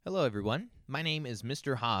Hello, everyone. My name is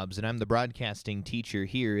Mr. Hobbs, and I'm the broadcasting teacher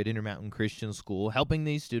here at Intermountain Christian School, helping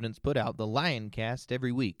these students put out the Lioncast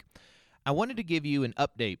every week. I wanted to give you an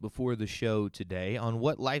update before the show today on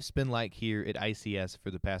what life's been like here at ICS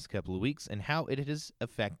for the past couple of weeks and how it has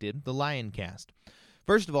affected the Lioncast.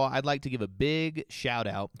 First of all, I'd like to give a big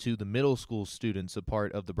shout-out to the middle school students a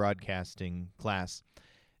part of the broadcasting class,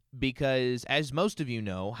 because as most of you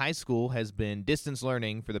know, high school has been distance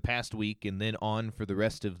learning for the past week and then on for the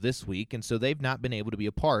rest of this week, and so they've not been able to be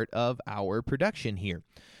a part of our production here.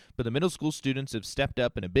 But the middle school students have stepped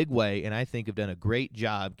up in a big way, and I think have done a great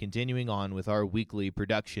job continuing on with our weekly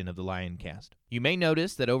production of the Lioncast. You may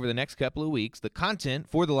notice that over the next couple of weeks, the content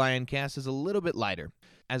for the Lioncast is a little bit lighter.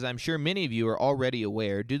 As I'm sure many of you are already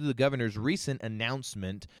aware, due to the governor's recent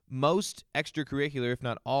announcement, most extracurricular, if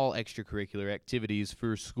not all extracurricular activities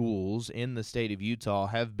for schools in the state of Utah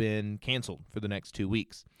have been canceled for the next 2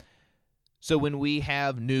 weeks. So when we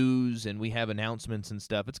have news and we have announcements and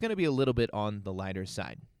stuff, it's going to be a little bit on the lighter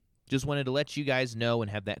side. Just wanted to let you guys know and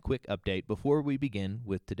have that quick update before we begin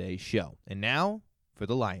with today's show. And now for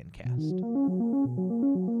the Lioncast.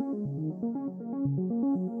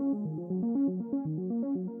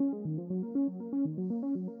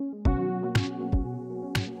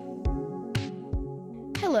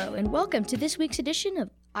 Hello, and welcome to this week's edition of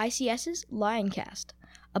ICS's Lioncast,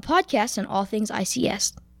 a podcast on all things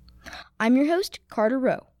ICS. I'm your host, Carter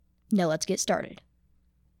Rowe. Now let's get started.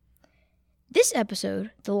 This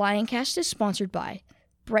episode, the Lioncast, is sponsored by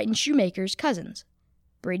Brighton Shoemaker's cousins,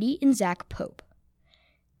 Brady and Zach Pope.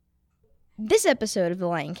 This episode of the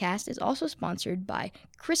Lioncast is also sponsored by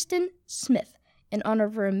Kristen Smith in honor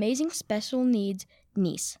of her amazing special needs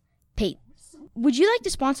niece, Peyton. Would you like to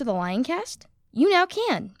sponsor the Lioncast? You now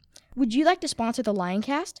can. Would you like to sponsor the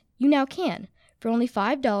Lioncast? You now can. For only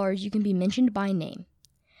 $5, you can be mentioned by name.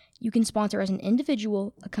 You can sponsor as an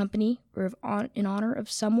individual, a company, or in honor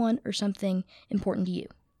of someone or something important to you.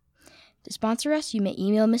 To sponsor us, you may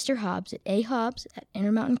email Mr. Hobbs at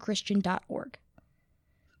ahobbs@intermountainchristian.org.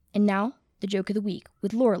 And now, the joke of the week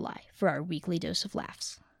with Lorelei for our weekly dose of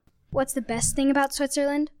laughs. What's the best thing about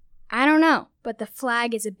Switzerland? I don't know, but the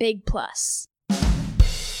flag is a big plus.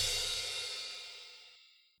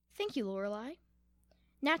 Thank you, Lorelei.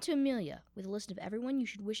 Now to Amelia with a list of everyone you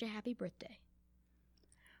should wish a happy birthday.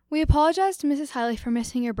 We apologize to Mrs. Hiley for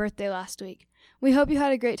missing your birthday last week. We hope you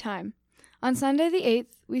had a great time. On Sunday the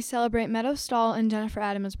 8th, we celebrate Meadow Stahl and Jennifer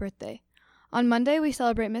Adams' birthday. On Monday, we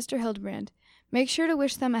celebrate Mr. Hildebrand. Make sure to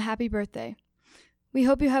wish them a happy birthday. We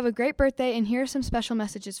hope you have a great birthday, and here are some special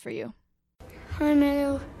messages for you. Hi,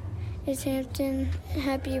 Meadow. It's Hampton.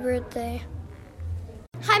 Happy birthday.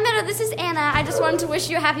 Hi, Meadow. This is Anna. I just wanted to wish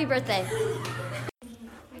you a happy birthday.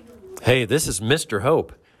 Hey, this is Mr.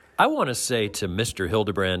 Hope. I want to say to Mr.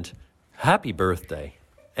 Hildebrand, happy birthday.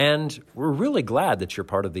 And we're really glad that you're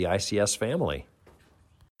part of the ICS family.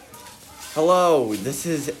 Hello, this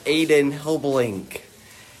is Aiden Hilbelink.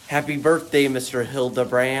 Happy birthday, Mr.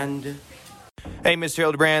 Hildebrand. Hey, Mr.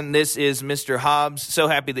 Hildebrand, this is Mr. Hobbs. So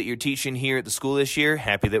happy that you're teaching here at the school this year.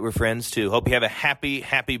 Happy that we're friends, too. Hope you have a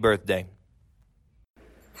happy birthday.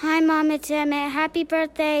 Hi, Mom. It's Emmett. Happy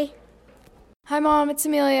birthday. Hi, Mom. It's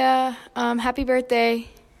Amelia. Happy birthday.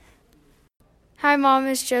 Hi, Mom.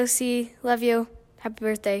 It's Josie. Love you. Happy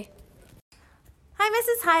birthday. Hi,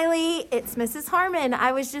 Mrs. Hiley. It's Mrs. Harmon.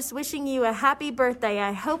 I was just wishing you a happy birthday.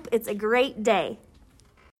 I hope it's a great day.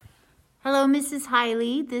 Hello, Mrs.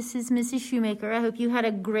 Hiley. This is Mrs. Shoemaker. I hope you had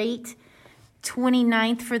a great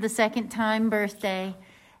 29th for the second time birthday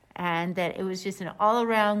and that it was just an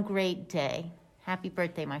all-around great day. Happy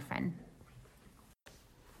birthday, my friend.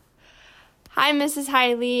 Hi, Mrs.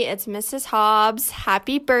 Hiley. It's Mrs. Hobbs.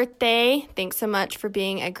 Happy birthday. Thanks so much for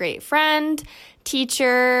being a great friend,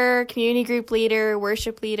 teacher, community group leader,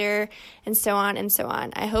 worship leader, and so on and so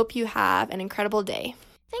on. I hope you have an incredible day.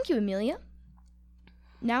 Thank you, Amelia.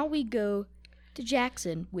 Now we go to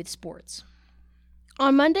Jackson with sports.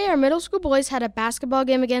 On Monday, our middle school boys had a basketball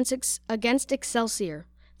game against Excelsior.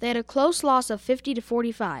 They had a close loss of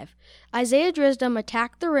 50-45. Isaiah Drisdom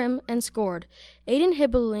attacked the rim and scored. Aiden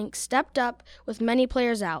Hibbelink stepped up with many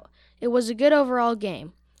players out. It was a good overall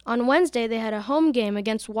game. On Wednesday, they had a home game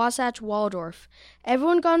against Wasatch Waldorf.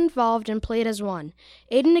 Everyone got involved and played as one.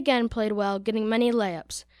 Aiden again played well, getting many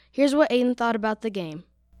layups. Here's what Aiden thought about the game.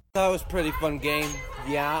 That was a pretty fun game,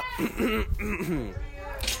 yeah.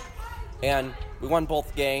 And we won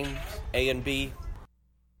both games, A and B.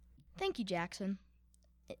 Thank you, Jackson.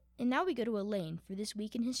 And now we go to Elaine for This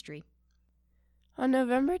Week in History. On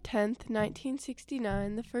November 10th,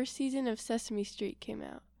 1969, the first season of Sesame Street came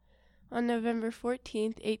out. On November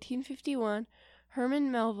 14th, 1851,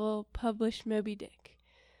 Herman Melville published Moby Dick.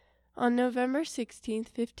 On November 16,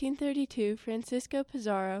 1532, Francisco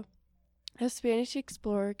Pizarro, a Spanish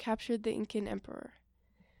explorer, captured the Incan emperor.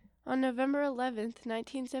 On November 11,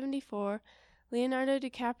 1974, Leonardo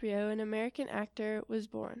DiCaprio, an American actor, was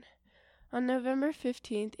born. On November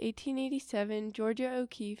 15, 1887, Georgia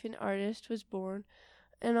O'Keeffe, an artist, was born.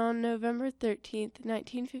 And on November 13,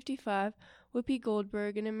 1955, Whoopi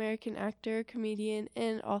Goldberg, an American actor, comedian,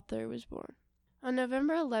 and author, was born. On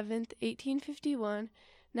November 11, 1851,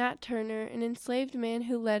 Nat Turner, an enslaved man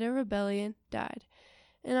who led a rebellion, died.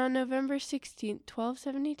 And on November 16,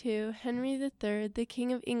 1272, Henry III, the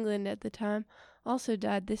King of England at the time, also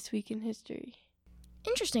died this week in history.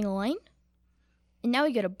 Interesting, Elaine. And now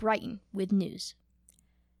we go to Brighton with news.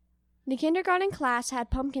 The kindergarten class had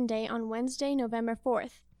Pumpkin Day on Wednesday, November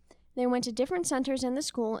 4th. They went to different centers in the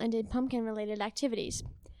school and did pumpkin-related activities.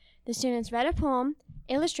 The students read a poem,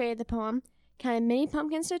 illustrated the poem, counted mini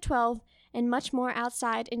pumpkins to 12, and much more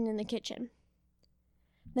outside and in the kitchen.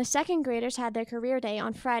 The second graders had their career day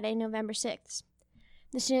on Friday, November 6th.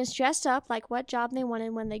 The students dressed up like what job they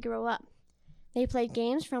wanted when they grew up. They played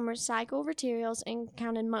games from recycled materials and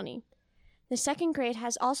counted money. The second grade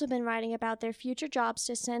has also been writing about their future jobs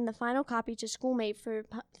to send the final copy to Schoolmate for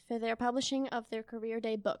their publishing of their career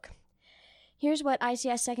day book. Here's what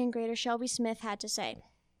ICS second grader Shelby Smith had to say.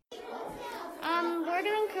 We're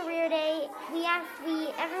doing career day.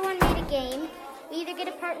 Everyone made a game. We either get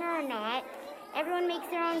a partner or not. Everyone makes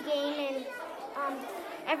their own game, and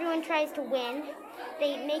everyone tries to win.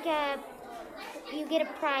 You get a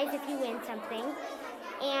prize if you win something,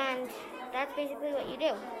 and that's basically what you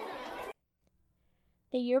do.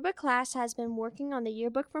 The yearbook class has been working on the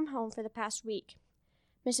yearbook from home for the past week.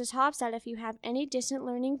 Mrs. Hobbs said if you have any distant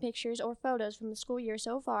learning pictures or photos from the school year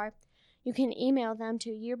so far, you can email them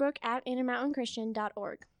to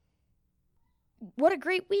yearbook@intermountainchristian.org. What a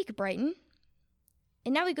great week, Brighton.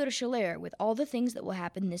 And now we go to Shalera with all the things that will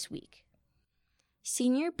happen this week.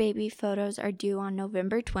 Senior baby photos are due on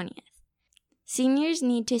November 20th. Seniors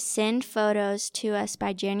need to send photos to us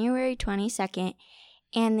by January 22nd,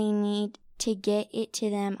 and they need to get it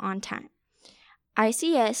to them on time.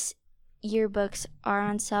 ICS yearbooks are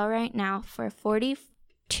on sale right now for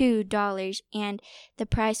 $42, and the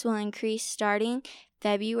price will increase starting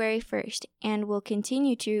February 1st and will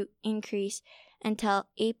continue to increase until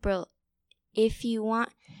April. If you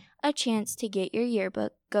want a chance to get your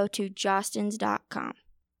yearbook, go to jostens.com.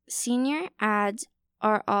 Senior ads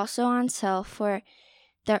are also on sale for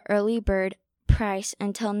the early bird price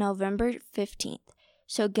until November 15th.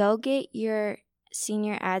 So go get your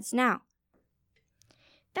senior ads now.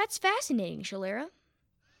 That's fascinating, Shalera.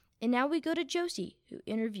 And now we go to Josie, who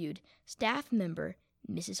interviewed staff member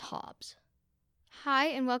Mrs. Hobbs. Hi,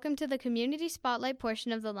 and welcome to the Community Spotlight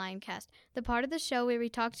portion of the Lioncast, the part of the show where we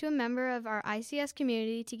talk to a member of our ICS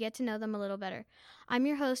community to get to know them a little better. I'm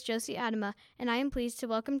your host, Josie Adama, and I am pleased to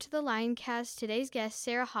welcome to the Lioncast today's guest,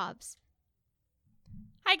 Sarah Hobbs.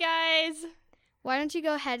 Hi, guys! Why don't you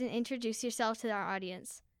go ahead and introduce yourself to our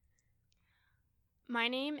audience? My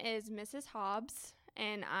name is Mrs. Hobbs,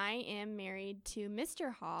 and I am married to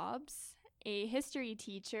Mr. Hobbs, a history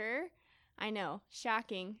teacher. I know,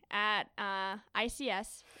 shocking, at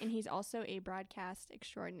ICS, and he's also a broadcast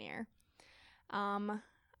extraordinaire.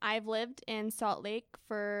 I've lived in Salt Lake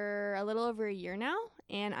for a little over a year now,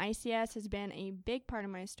 and ICS has been a big part of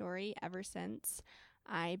my story ever since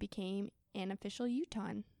I became an official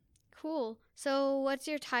Utahn. Cool. So what's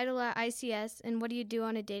your title at ICS, and what do you do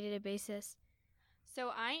on a day-to-day basis?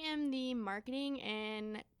 So I am the marketing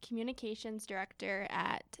and communications director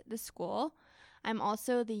at the school. I'm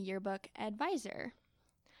also the yearbook advisor.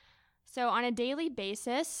 So on a daily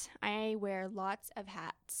basis, I wear lots of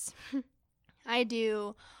hats. I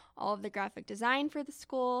do all of the graphic design for the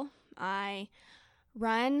school. I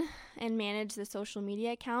run and manage the social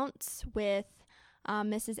media accounts with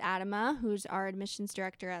Mrs. Adama, who's our admissions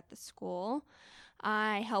director at the school.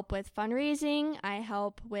 I help with fundraising. I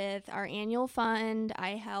help with our annual fund.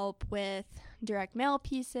 I help with direct mail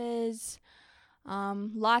pieces.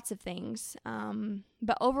 Lots of things.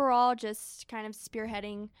 But overall, just kind of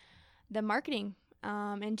spearheading the marketing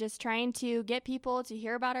and just trying to get people to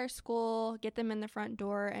hear about our school, get them in the front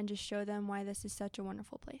door, and just show them why this is such a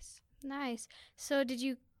wonderful place. Nice. So did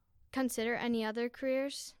you consider any other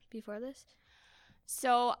careers before this?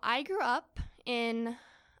 So I grew up in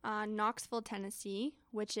Knoxville, Tennessee,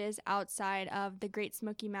 which is outside of the Great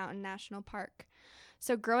Smoky Mountain National Park.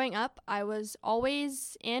 So growing up, I was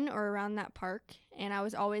always in or around that park, and I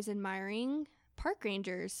was always admiring park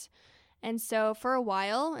rangers. And so for a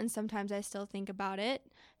while, and sometimes I still think about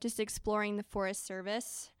it, just exploring the Forest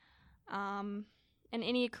Service and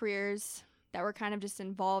any careers that were kind of just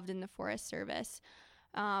involved in the Forest Service.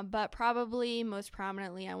 But probably most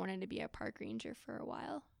prominently, I wanted to be a park ranger for a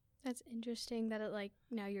while. That's interesting that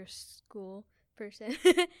now you're a school person.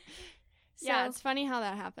 Yeah, it's funny how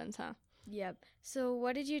that happens, huh? Yep. So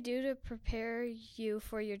what did you do to prepare you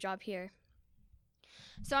for your job here?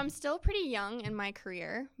 So I'm still pretty young in my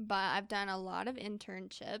career, but I've done a lot of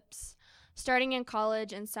internships, starting in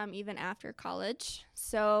college and some even after college.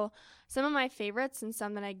 So some of my favorites and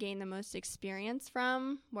some that I gained the most experience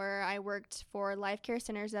from were I worked for Life Care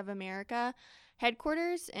Centers of America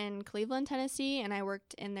headquarters in Cleveland, Tennessee, and I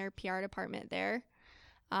worked in their PR department there.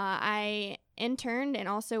 I interned and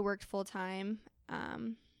also worked full-time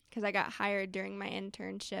because I got hired during my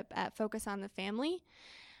internship at Focus on the Family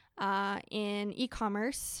in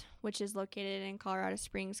e-commerce, which is located in Colorado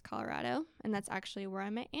Springs, Colorado, and that's actually where I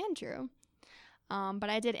met Andrew. But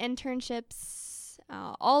I did internships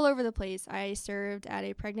all over the place. I served at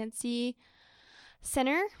a pregnancy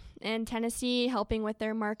center in Tennessee, helping with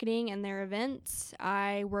their marketing and their events.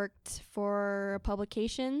 I worked for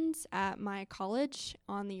publications at my college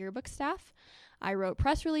on the yearbook staff. I wrote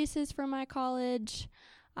press releases for my college.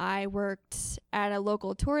 I worked at a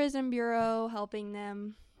local tourism bureau, helping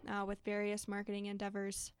them with various marketing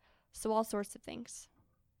endeavors. So all sorts of things.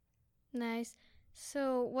 Nice.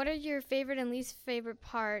 So what are your favorite and least favorite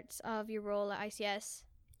parts of your role at ICS?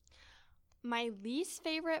 My least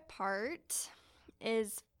favorite part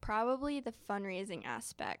is probably the fundraising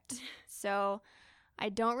aspect. So I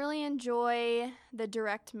don't really enjoy the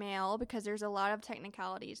direct mail because there's a lot of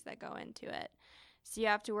technicalities that go into it. So you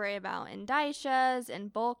have to worry about indicas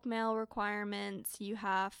and bulk mail requirements. You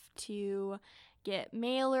have to get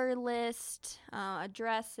mailer list,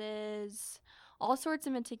 addresses, all sorts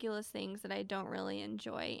of meticulous things that I don't really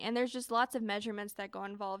enjoy. And there's just lots of measurements that go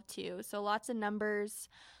involved too. So lots of numbers,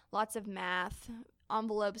 lots of math,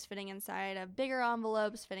 envelopes fitting inside of bigger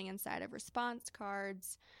envelopes, fitting inside of response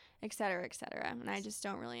cards, et cetera, et cetera. And I just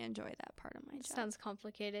don't really enjoy that part of my job. Sounds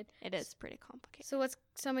complicated. It is pretty complicated. So what's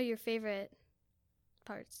some of your favorite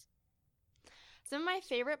parts? Some of my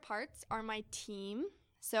favorite parts are my team.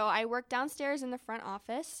 So I work downstairs in the front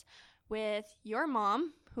office with your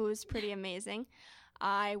mom, who's pretty amazing.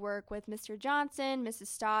 I work with Mr. Johnson, Mrs.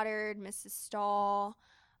 Stoddard, Mrs. Stahl,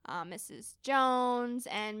 Mrs. Jones,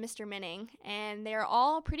 and Mr. Minning. And they're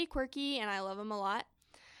all pretty quirky, and I love them a lot.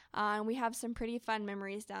 We have some pretty fun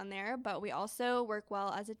memories down there, but we also work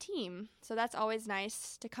well as a team. So that's always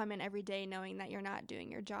nice to come in every day knowing that you're not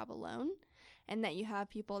doing your job alone and that you have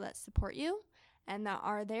people that support you and that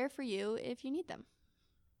are there for you if you need them.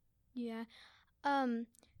 Yeah.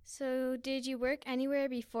 So did you work anywhere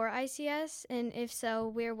before ICS? And if so,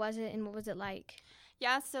 where was it and what was it like?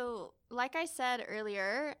 Yeah, so like I said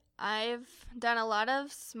earlier, I've done a lot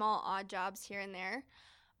of small odd jobs here and there.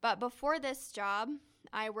 But before this job,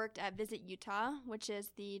 I worked at Visit Utah, which is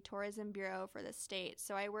the tourism bureau for the state.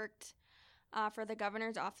 So I worked for the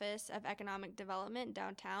governor's office of economic development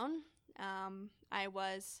downtown. I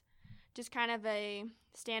was just kind of a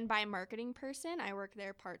standby marketing person. I worked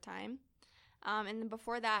there part-time. And then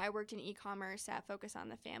before that, I worked in e-commerce at Focus on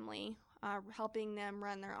the Family, helping them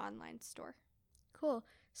run their online store. Cool.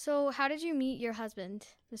 So how did you meet your husband,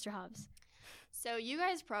 Mr. Hobbs? So you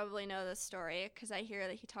guys probably know this story because I hear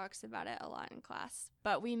that he talks about it a lot in class.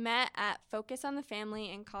 But we met at Focus on the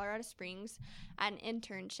Family in Colorado Springs at an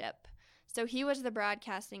internship. So he was the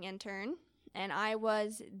broadcasting intern, and I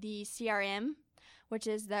was the CRM, which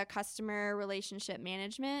is the customer relationship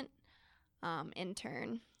management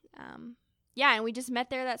intern. Yeah, and we just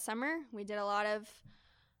met there that summer. We did a lot of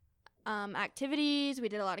activities. We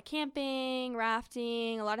did a lot of camping,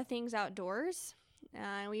 rafting, a lot of things outdoors.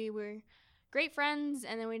 We were great friends,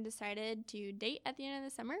 and then we decided to date at the end of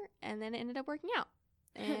the summer, and then it ended up working out.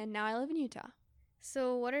 And now I live in Utah.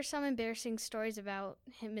 So what are some embarrassing stories about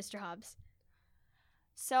him, Mr. Hobbs?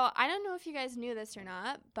 So I don't know if you guys knew this or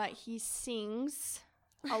not, but he sings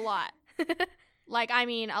a lot.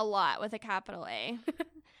 A lot with a capital A.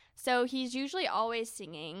 So he's usually always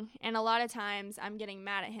singing, and a lot of times I'm getting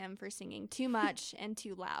mad at him for singing too much and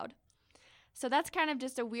too loud. So that's kind of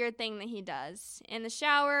just a weird thing that he does. In the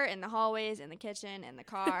shower, in the hallways, in the kitchen, in the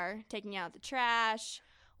car, taking out the trash,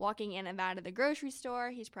 walking in and out of the grocery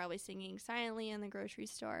store. He's probably singing silently in the grocery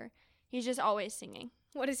store. He's just always singing.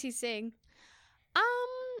 What does he sing?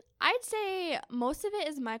 I'd say most of it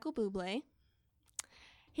is Michael Bublé.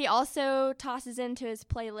 He also tosses into his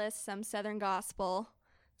playlist some Southern gospel,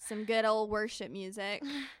 some good old worship music.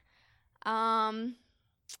 Yeah,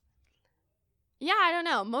 I don't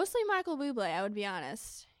know. Mostly Michael Bublé, I would be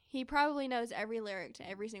honest. He probably knows every lyric to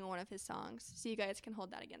every single one of his songs, so you guys can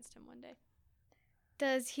hold that against him one day.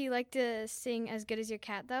 Does he like to sing as good as your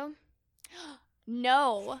cat, though?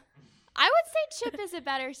 No. I would say Chip is a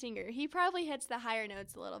better singer. He probably hits the higher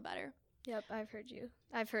notes a little better. Yep, I've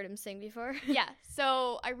heard him sing before. Yeah,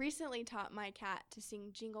 so I recently taught my cat to sing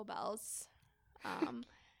Jingle Bells.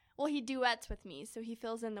 Well, he duets with me, so he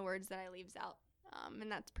fills in the words that I leaves out,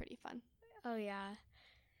 and that's pretty fun. Oh, yeah.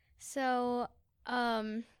 So,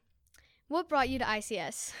 what brought you to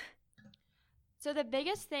ICS? So the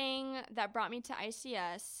biggest thing that brought me to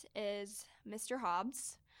ICS is Mr.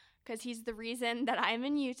 Hobbs, because he's the reason that I'm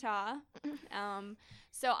in Utah.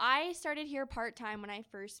 So I started here part-time when I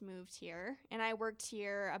first moved here, and I worked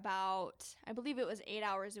here about, I believe it was 8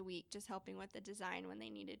 hours a week, just helping with the design when they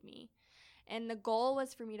needed me. And the goal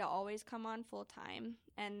was for me to always come on full-time,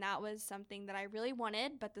 and that was something that I really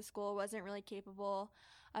wanted, but the school wasn't really capable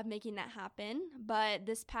of making that happen. But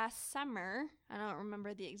this past summer, I don't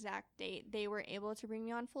remember the exact date, they were able to bring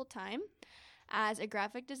me on full-time as a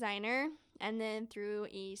graphic designer, and then through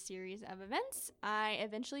a series of events, I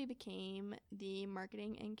eventually became the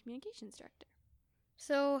marketing and communications director.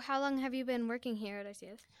 So how long have you been working here at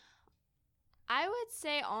ICS? I would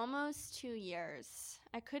say almost 2 years.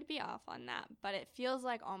 I could be off on that, but it feels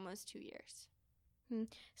like almost 2 years.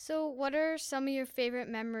 So what are some of your favorite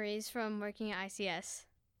memories from working at ICS?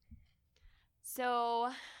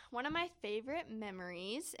 So one of my favorite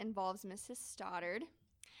memories involves Mrs. Stoddard.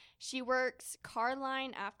 She works car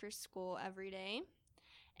line after school every day.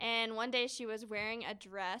 And one day she was wearing a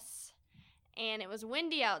dress, and it was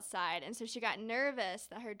windy outside, and so she got nervous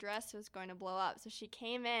that her dress was going to blow up. So she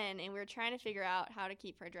came in, and we were trying to figure out how to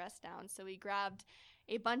keep her dress down. So we grabbed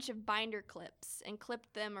a bunch of binder clips and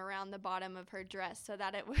clipped them around the bottom of her dress so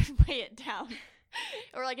that it would weigh it down.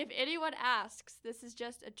 Or like if anyone asks, this is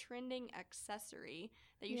just a trending accessory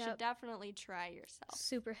that you should definitely try yourself.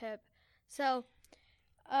 Super hip. So,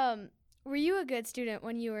 were you a good student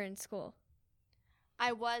when you were in school?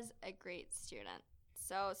 I was a great student.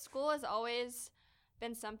 So school has always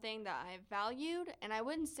been something that I've valued, and I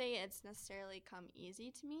wouldn't say it's necessarily come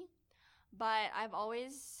easy to me, but I've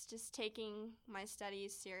always just taken my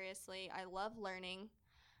studies seriously. I love learning.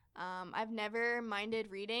 I've never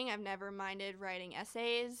minded reading. I've never minded writing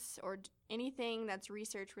essays or anything that's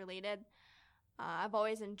research related. I've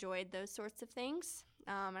always enjoyed those sorts of things,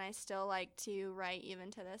 and I still like to write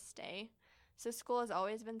even to this day. So school has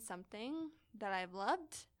always been something that I've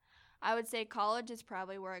loved. I would say college is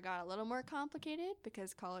probably where it got a little more complicated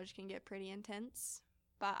because college can get pretty intense.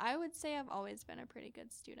 But I would say I've always been a pretty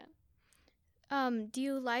good student. Do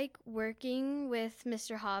you like working with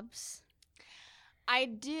Mr. Hobbs? I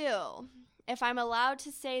do. If I'm allowed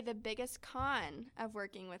to say, the biggest con of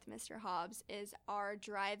working with Mr. Hobbs is our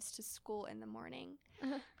drives to school in the morning.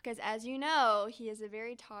 Because as you know, he is a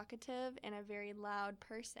very talkative and a very loud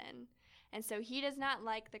person. And so he does not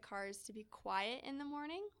like the cars to be quiet in the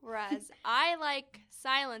morning, whereas I like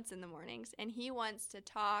silence in the mornings, and he wants to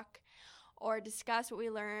talk or discuss what we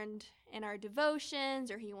learned in our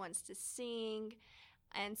devotions, or he wants to sing.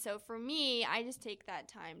 And so for me, I just take that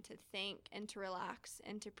time to think and to relax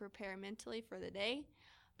and to prepare mentally for the day.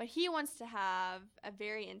 But he wants to have a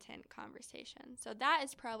very intense conversation. So that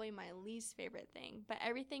is probably my least favorite thing. But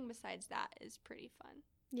everything besides that is pretty fun.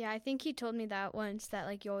 Yeah, I think he told me that once, that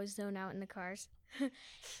like you always zone out in the cars.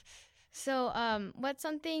 So what's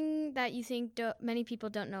something that you think many people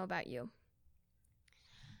don't know about you?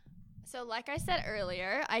 So like I said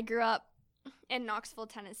earlier, I grew up in Knoxville,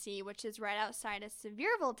 Tennessee, which is right outside of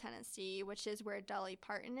Sevierville, Tennessee, which is where Dolly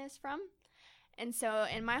Parton is from. And so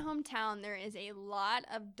in my hometown, there is a lot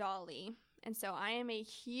of Dolly. And so I am a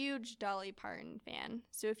huge Dolly Parton fan.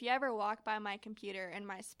 So if you ever walk by my computer and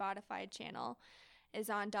my Spotify channel is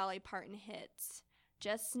on Dolly Parton hits,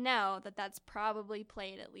 just know that that's probably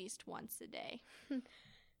played at least once a day.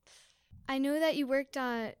 I know that you worked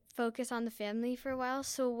on Focus on the Family for a while,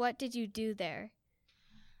 so what did you do there?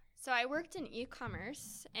 So I worked in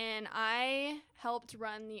e-commerce, and I helped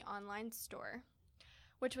run the online store,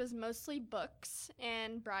 which was mostly books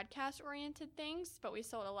and broadcast-oriented things, but we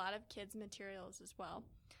sold a lot of kids' materials as well.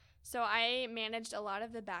 So I managed a lot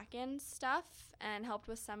of the back-end stuff and helped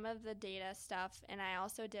with some of the data stuff, and I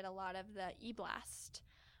also did a lot of the e-blast,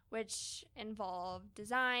 which involved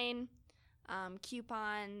design,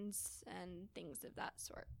 coupons, and things of that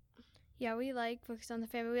sort. Yeah, we like Focus on the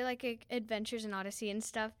Family. We like Adventures in Odyssey and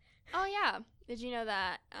stuff. Oh, yeah. Did you know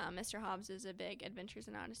that Mr. Hobbs is a big Adventures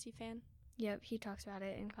in Odyssey fan? Yep, he talks about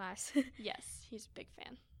it in class. Yes, he's a big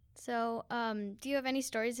fan. So, do you have any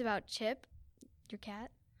stories about Chip, your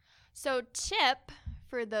cat? So Chip,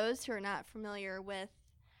 for those who are not familiar with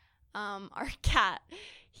our cat,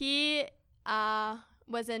 he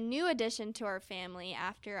was a new addition to our family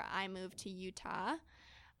after I moved to Utah.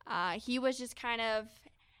 He was just kind of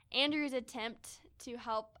Andrew's attempt to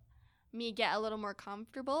help me get a little more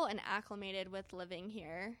comfortable and acclimated with living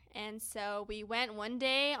here. And so we went one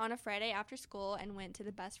day on a Friday after school and went to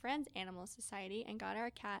the Best Friends Animal Society and got our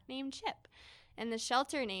cat named Chip. And the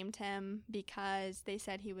shelter named him because they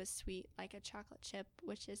said he was sweet like a chocolate chip,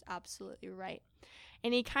 which is absolutely right.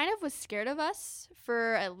 And he kind of was scared of us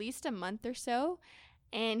for at least a month or so,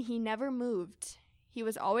 and he never moved. He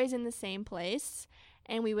was always in the same place.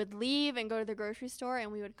 And we would leave and go to the grocery store,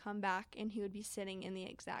 and we would come back, and he would be sitting in the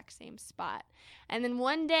exact same spot. And then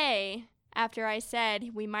one day, after I said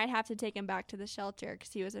we might have to take him back to the shelter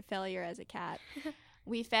because he was a failure as a cat,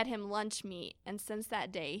 we fed him lunch meat. And since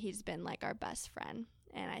that day, he's been like our best friend.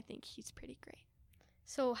 And I think he's pretty great.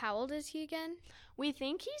 So how old is he again? We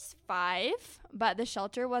think he's 5, but the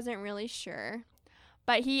shelter wasn't really sure.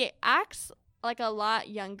 But he acts like a lot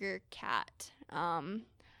younger cat.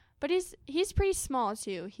 But he's pretty small,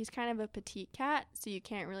 too. He's kind of a petite cat, so you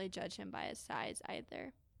can't really judge him by his size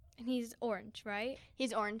either. And he's orange, right?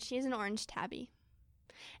 He's orange. He's an orange tabby.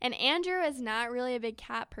 And Andrew is not really a big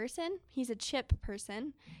cat person. He's a chip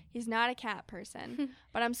person. He's not a cat person.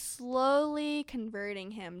 But I'm slowly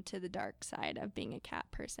converting him to the dark side of being a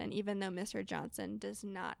cat person, even though Mr. Johnson does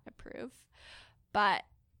not approve. But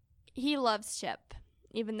he loves Chip,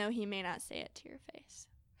 even though he may not say it to your face.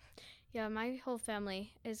 Yeah, my whole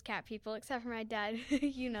family is cat people, except for my dad.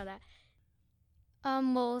 You know that.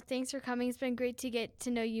 Well, thanks for coming. It's been great to get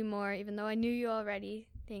to know you more, even though I knew you already.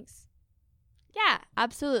 Thanks. Yeah,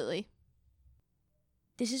 absolutely.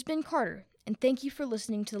 This has been Carter, and thank you for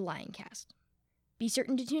listening to the Lioncast. Be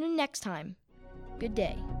certain to tune in next time. Good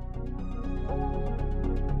day.